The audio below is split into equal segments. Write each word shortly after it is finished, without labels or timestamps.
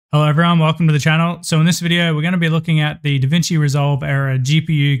Hello everyone, welcome to the channel. So in this video, we're going to be looking at the DaVinci Resolve error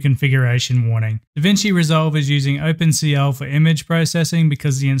GPU configuration warning. DaVinci Resolve is using OpenCL for image processing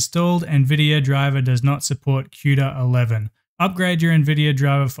because the installed NVIDIA driver does not support CUDA 11. Upgrade your NVIDIA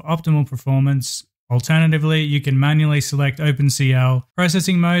driver for optimal performance. Alternatively, you can manually select OpenCL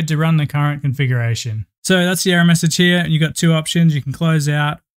processing mode to run the current configuration. So that's the error message here. You've got two options. You can close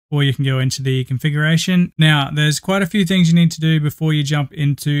out or you can go into the configuration. Now, there's quite a few things you need to do before you jump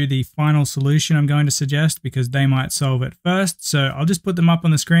into the final solution I'm going to suggest because they might solve it first. So I'll just put them up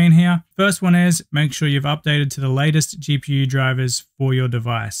on the screen here. First one is make sure you've updated to the latest GPU drivers for your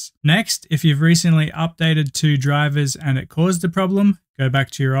device. Next, if you've recently updated to drivers and it caused a problem, go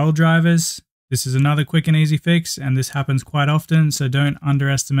back to your old drivers. This is another quick and easy fix, and this happens quite often, so don't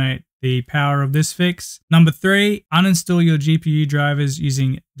underestimate the power of this fix. Number 3, uninstall your GPU drivers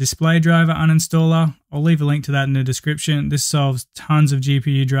using Display Driver Uninstaller. I'll leave a link to that in the description. This solves tons of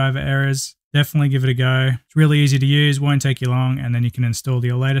GPU driver errors. Definitely give it a go. It's really easy to use, won't take you long, and then you can install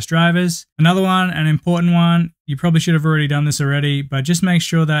your latest drivers. Another one, an important one, you probably should have already done this already, but just make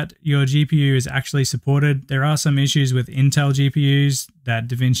sure that your GPU is actually supported. There are some issues with Intel GPUs that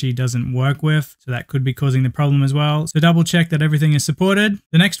DaVinci doesn't work with, so that could be causing the problem as well. So double check that everything is supported.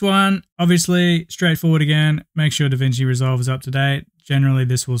 The next one, obviously straightforward again, make sure DaVinci Resolve is up to date. Generally,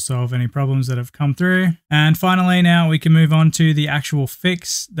 this will solve any problems that have come through. And finally, now we can move on to the actual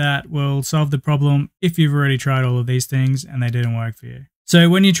fix that will solve the problem if you've already tried all of these things and they didn't work for you. So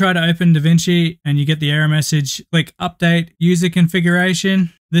when you try to open DaVinci and you get the error message, click Update User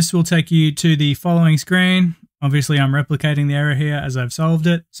Configuration. This will take you to the following screen. Obviously, I'm replicating the error here as I've solved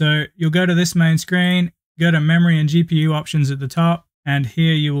it. So you'll go to this main screen, go to Memory and GPU options at the top. And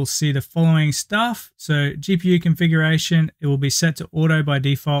here you will see the following stuff. So GPU configuration, it will be set to auto by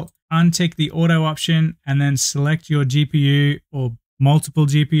default. Untick the auto option and then select your GPU or multiple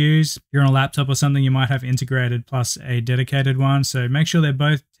GPUs. If you're on a laptop or something, you might have integrated plus a dedicated one. So make sure they're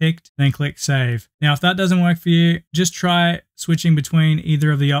both ticked, then click save. Now, if that doesn't work for you, just try switching between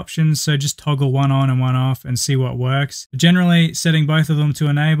either of the options. So just toggle one on and one off and see what works. But generally, setting both of them to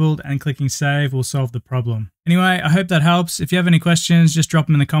enabled and clicking save will solve the problem. Anyway, I hope that helps. If you have any questions, just drop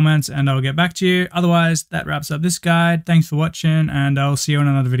them in the comments and I'll get back to you. Otherwise, that wraps up this guide. Thanks for watching and I'll see you in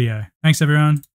another video. Thanks everyone.